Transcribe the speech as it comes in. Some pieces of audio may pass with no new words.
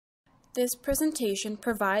This presentation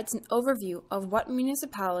provides an overview of what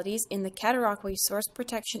municipalities in the Cataraqui Source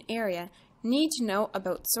Protection Area need to know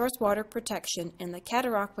about source water protection in the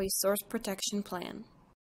Cataraqui Source Protection Plan.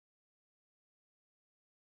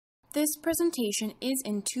 This presentation is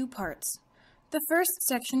in two parts. The first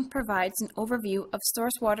section provides an overview of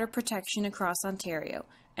source water protection across Ontario,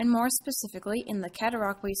 and more specifically in the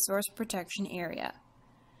Cataraqui Source Protection Area.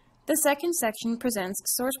 The second section presents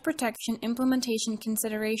source protection implementation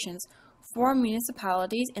considerations for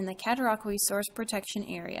municipalities in the Cataraqui Source Protection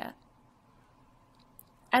Area.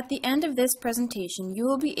 At the end of this presentation, you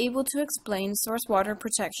will be able to explain source water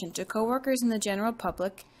protection to coworkers and the general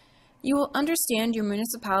public. You will understand your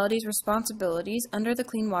municipality's responsibilities under the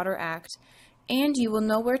Clean Water Act, and you will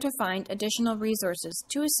know where to find additional resources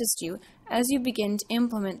to assist you as you begin to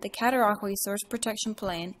implement the Cataraqui Source Protection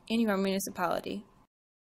Plan in your municipality.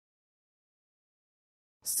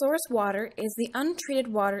 Source water is the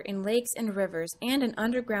untreated water in lakes and rivers and in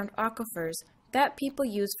underground aquifers that people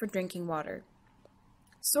use for drinking water.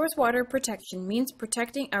 Source water protection means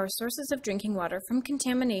protecting our sources of drinking water from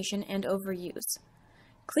contamination and overuse.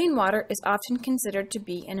 Clean water is often considered to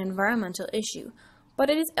be an environmental issue,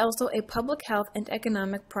 but it is also a public health and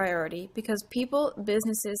economic priority because people,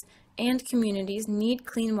 businesses, and communities need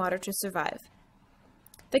clean water to survive.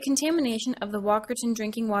 The contamination of the Walkerton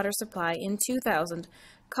drinking water supply in 2000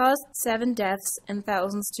 caused 7 deaths and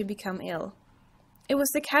thousands to become ill. It was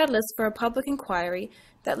the catalyst for a public inquiry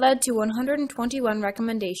that led to 121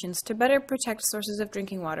 recommendations to better protect sources of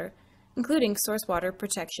drinking water, including source water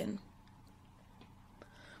protection.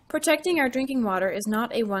 Protecting our drinking water is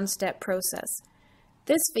not a one-step process.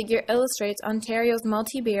 This figure illustrates Ontario's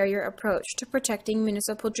multi-barrier approach to protecting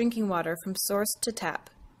municipal drinking water from source to tap.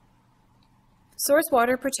 Source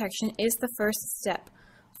water protection is the first step,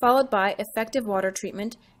 followed by effective water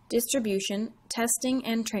treatment, distribution, testing,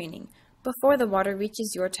 and training before the water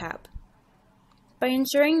reaches your tap. By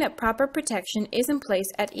ensuring that proper protection is in place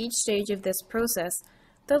at each stage of this process,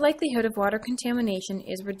 the likelihood of water contamination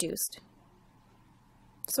is reduced.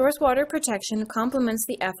 Source water protection complements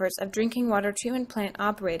the efforts of drinking water treatment plant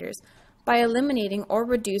operators by eliminating or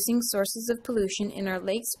reducing sources of pollution in our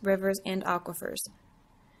lakes, rivers, and aquifers.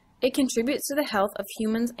 It contributes to the health of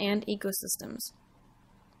humans and ecosystems.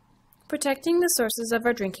 Protecting the sources of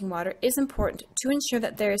our drinking water is important to ensure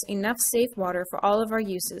that there is enough safe water for all of our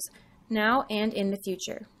uses, now and in the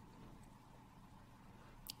future.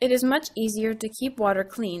 It is much easier to keep water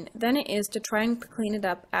clean than it is to try and clean it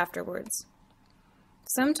up afterwards.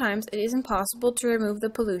 Sometimes it is impossible to remove the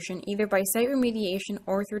pollution either by site remediation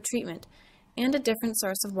or through treatment, and a different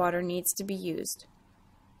source of water needs to be used.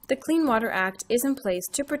 The Clean Water Act is in place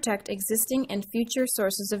to protect existing and future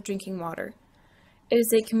sources of drinking water. It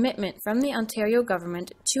is a commitment from the Ontario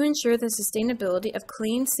government to ensure the sustainability of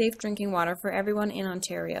clean, safe drinking water for everyone in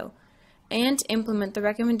Ontario, and to implement the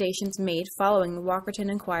recommendations made following the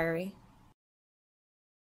Walkerton inquiry.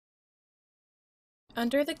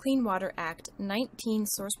 Under the Clean Water Act, 19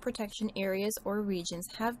 source protection areas or regions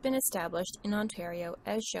have been established in Ontario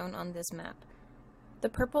as shown on this map. The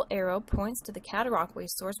purple arrow points to the Cataraqui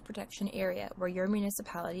Source Protection Area where your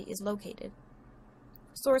municipality is located.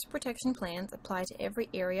 Source protection plans apply to every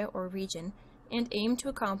area or region and aim to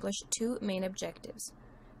accomplish two main objectives: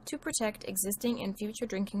 to protect existing and future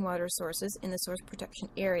drinking water sources in the source protection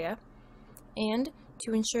area, and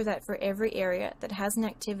to ensure that for every area that has an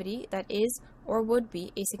activity that is or would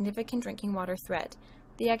be a significant drinking water threat,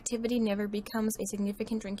 the activity never becomes a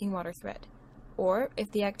significant drinking water threat. Or, if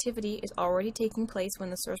the activity is already taking place when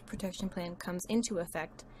the Source Protection Plan comes into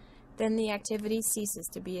effect, then the activity ceases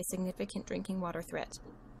to be a significant drinking water threat.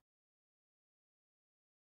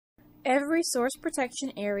 Every source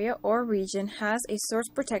protection area or region has a source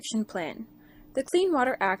protection plan. The Clean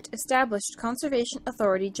Water Act established conservation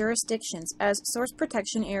authority jurisdictions as source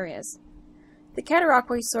protection areas. The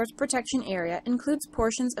Cataraqui Source Protection Area includes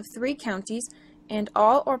portions of 3 counties and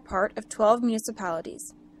all or part of 12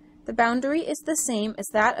 municipalities. The boundary is the same as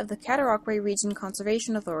that of the Cataraqui Region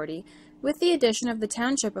Conservation Authority, with the addition of the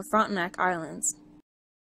township of Frontenac Islands.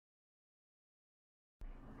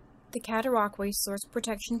 The Cataraqui Source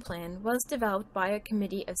Protection Plan was developed by a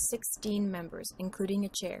committee of 16 members, including a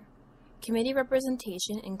chair. Committee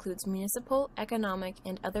representation includes municipal, economic,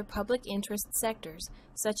 and other public interest sectors,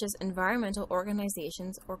 such as environmental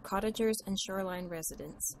organizations or cottagers and shoreline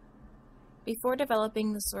residents. Before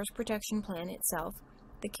developing the Source Protection Plan itself,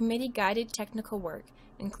 the committee guided technical work,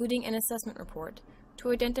 including an assessment report,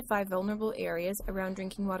 to identify vulnerable areas around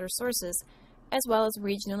drinking water sources, as well as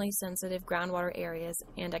regionally sensitive groundwater areas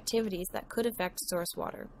and activities that could affect source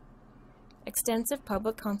water. Extensive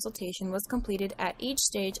public consultation was completed at each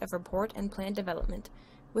stage of report and plan development,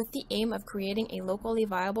 with the aim of creating a locally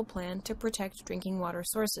viable plan to protect drinking water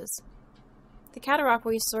sources. The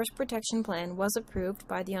Cataraqui Source Protection Plan was approved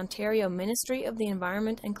by the Ontario Ministry of the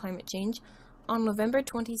Environment and Climate Change on November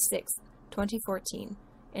 26, 2014,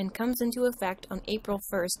 and comes into effect on April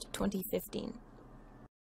 1, 2015.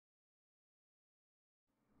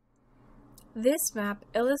 This map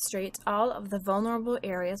illustrates all of the vulnerable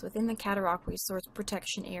areas within the Cataraqui Source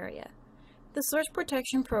Protection Area. The Source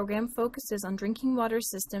Protection Program focuses on drinking water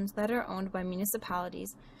systems that are owned by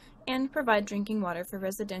municipalities and provide drinking water for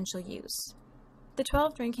residential use. The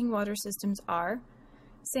 12 drinking water systems are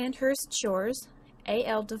Sandhurst Shores,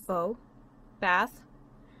 A.L. Defoe, Bath,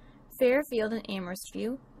 Fairfield and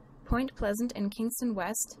Amherstview, Point Pleasant and Kingston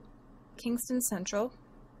West, Kingston Central,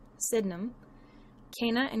 Sydenham,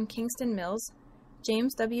 Cana and Kingston Mills,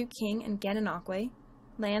 James W. King and Gananoque,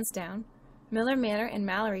 Lansdowne, Miller Manor and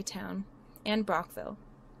Mallorytown, and Brockville.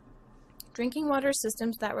 Drinking water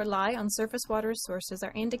systems that rely on surface water sources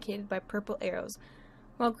are indicated by purple arrows,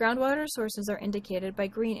 while groundwater sources are indicated by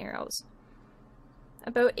green arrows.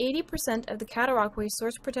 About 80% of the Cataraqui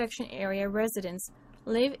Source Protection Area residents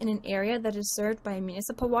live in an area that is served by a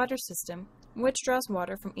municipal water system, which draws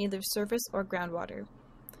water from either surface or groundwater.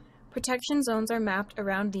 Protection zones are mapped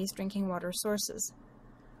around these drinking water sources.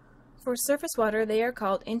 For surface water, they are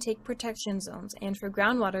called intake protection zones, and for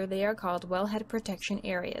groundwater, they are called wellhead protection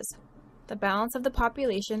areas. The balance of the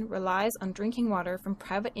population relies on drinking water from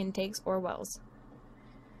private intakes or wells.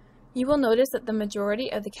 You will notice that the majority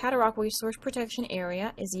of the Cataraqui Source Protection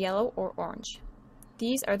Area is yellow or orange.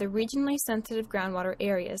 These are the regionally sensitive groundwater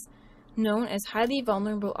areas, known as highly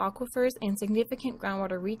vulnerable aquifers and significant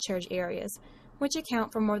groundwater recharge areas, which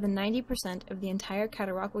account for more than 90% of the entire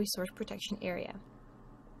Cataraqui Source Protection Area.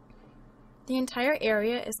 The entire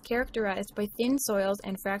area is characterized by thin soils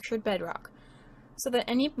and fractured bedrock, so that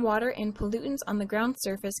any water and pollutants on the ground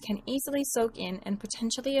surface can easily soak in and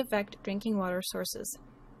potentially affect drinking water sources.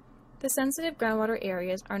 The sensitive groundwater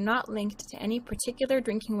areas are not linked to any particular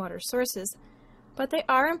drinking water sources, but they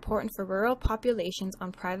are important for rural populations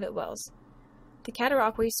on private wells. The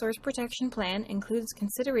Cataraqui Source Protection Plan includes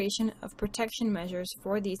consideration of protection measures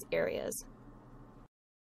for these areas.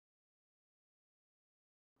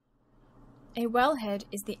 A wellhead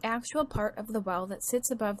is the actual part of the well that sits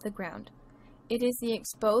above the ground. It is the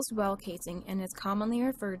exposed well casing and is commonly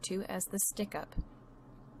referred to as the stick-up.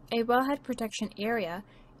 A wellhead protection area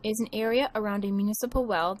is an area around a municipal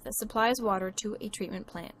well that supplies water to a treatment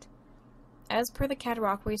plant. As per the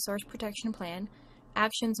Cataraqui Source Protection Plan,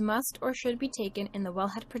 actions must or should be taken in the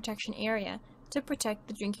wellhead protection area to protect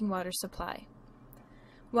the drinking water supply.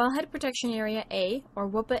 Wellhead Protection Area A, or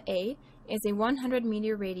WPA A, is a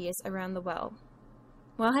 100-meter radius around the well.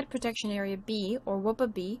 Wellhead Protection Area B, or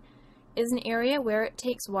WPA B, is an area where it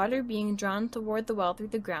takes water being drawn toward the well through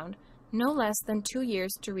the ground no less than 2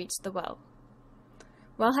 years to reach the well.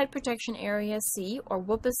 Wellhead Protection Area C, or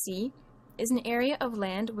WPA C, is an area of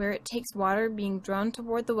land where it takes water being drawn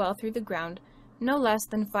toward the well through the ground no less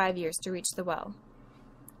than 5 years to reach the well.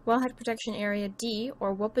 Wellhead Protection Area D,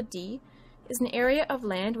 or WPA D, is an area of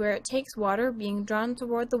land where it takes water being drawn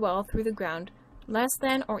toward the well through the ground less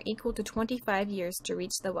than or equal to 25 years to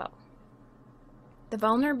reach the well. The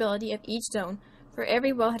vulnerability of each zone for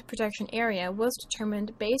every wellhead protection area was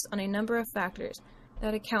determined based on a number of factors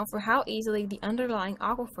that account for how easily the underlying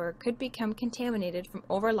aquifer could become contaminated from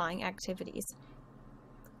overlying activities.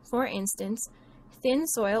 For instance, thin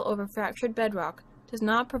soil over fractured bedrock does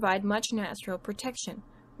not provide much natural protection,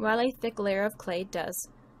 while a thick layer of clay does.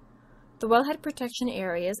 The wellhead protection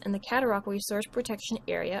areas in the Cataraqui Source Protection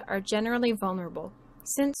Area are generally vulnerable,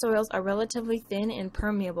 since soils are relatively thin and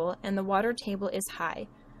permeable and the water table is high.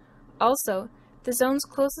 Also, the zones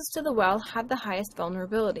closest to the well have the highest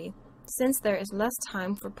vulnerability, since there is less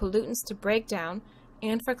time for pollutants to break down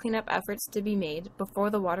and for cleanup efforts to be made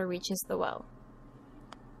before the water reaches the well.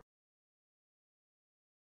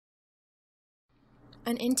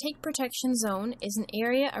 An intake protection zone is an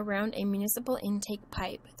area around a municipal intake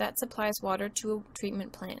pipe that supplies water to a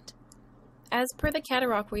treatment plant. As per the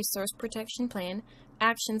Cataraqui Source Protection Plan,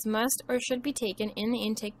 actions must or should be taken in the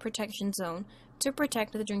intake protection zone to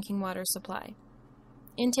protect the drinking water supply.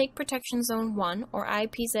 Intake Protection Zone 1, or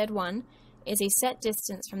IPZ1, is a set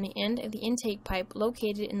distance from the end of the intake pipe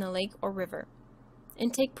located in the lake or river.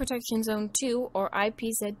 Intake Protection Zone 2, or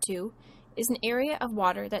IPZ2, is an area of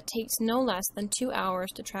water that takes no less than 2 hours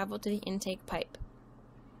to travel to the intake pipe.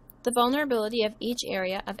 The vulnerability of each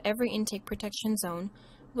area of every intake protection zone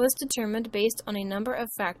was determined based on a number of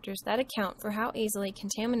factors that account for how easily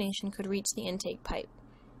contamination could reach the intake pipe.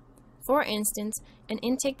 For instance, an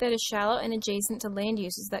intake that is shallow and adjacent to land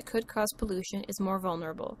uses that could cause pollution is more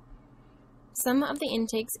vulnerable. Some of the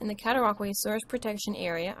intakes in the Cataraqui Source Protection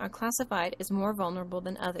Area are classified as more vulnerable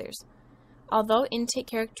than others. Although intake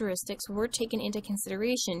characteristics were taken into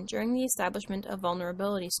consideration during the establishment of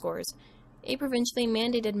vulnerability scores, a provincially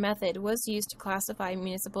mandated method was used to classify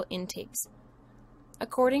municipal intakes.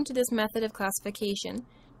 According to this method of classification,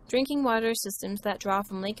 drinking water systems that draw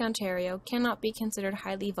from Lake Ontario cannot be considered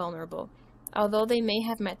highly vulnerable, although they may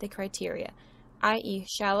have met the criteria, i.e.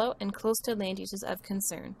 shallow and close to land uses of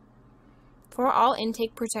concern. For all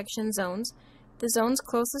intake protection zones, the zones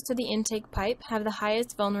closest to the intake pipe have the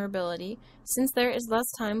highest vulnerability, since there is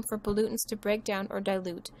less time for pollutants to break down or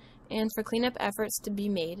dilute, and for cleanup efforts to be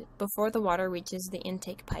made before the water reaches the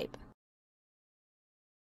intake pipe.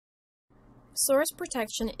 Source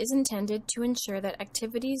protection is intended to ensure that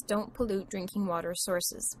activities don't pollute drinking water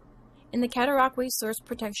sources. In the Cataraqui Source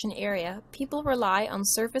Protection Area, people rely on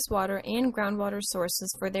surface water and groundwater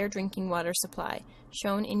sources for their drinking water supply,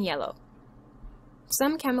 shown in yellow.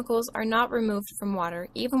 Some chemicals are not removed from water,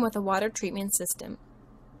 even with a water treatment system.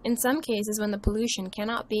 In some cases, when the pollution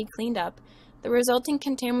cannot be cleaned up, the resulting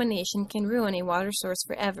contamination can ruin a water source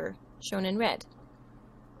forever, shown in red.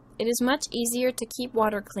 It is much easier to keep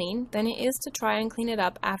water clean than it is to try and clean it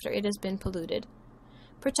up after it has been polluted.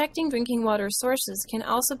 Protecting drinking water sources can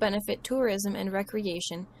also benefit tourism and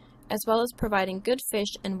recreation, as well as providing good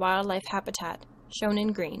fish and wildlife habitat, shown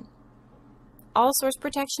in green. All source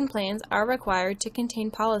protection plans are required to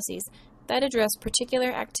contain policies that address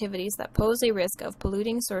particular activities that pose a risk of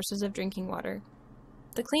polluting sources of drinking water.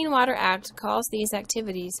 The Clean Water Act calls these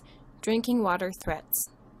activities drinking water threats.